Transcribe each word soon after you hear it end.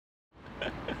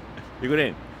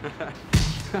이거는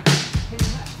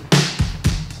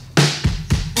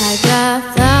I got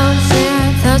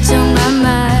thoughts on my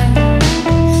mind,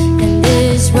 and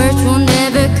these words will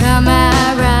never come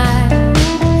out right.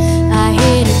 I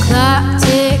hear the clock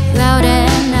tick loud at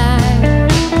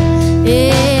night.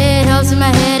 It halts in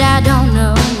my head, I don't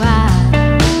know why.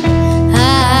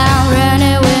 I'm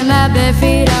running with my bare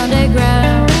feet on the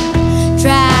ground.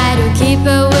 Try to keep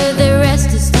up with the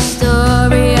rest, it's the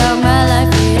story of my life.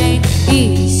 It ain't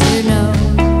easy, no.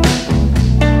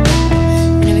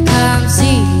 When it becomes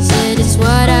easy, it's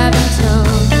what I've been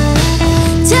told.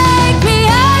 Take me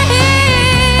out of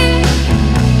here,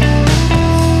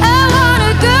 I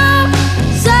wanna go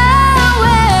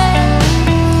somewhere.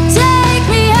 Take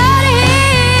me out of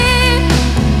here,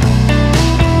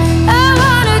 I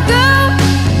wanna go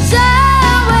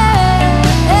somewhere.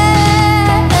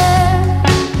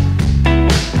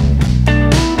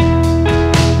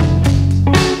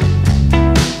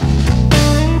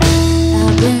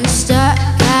 I've been stuck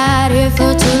out here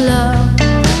for too long.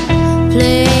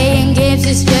 Playing games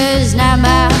is just not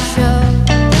my show.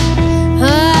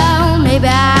 Oh, maybe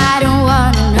I don't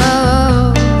wanna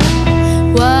know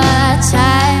what's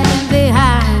hiding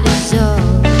behind this door.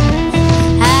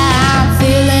 I'm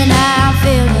feeling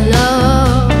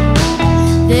low.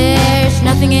 There's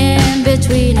nothing in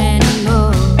between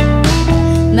anymore.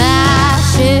 My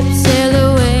ship sailed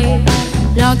away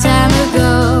long time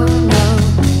ago, no,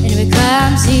 and it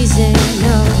becomes easy,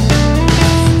 no.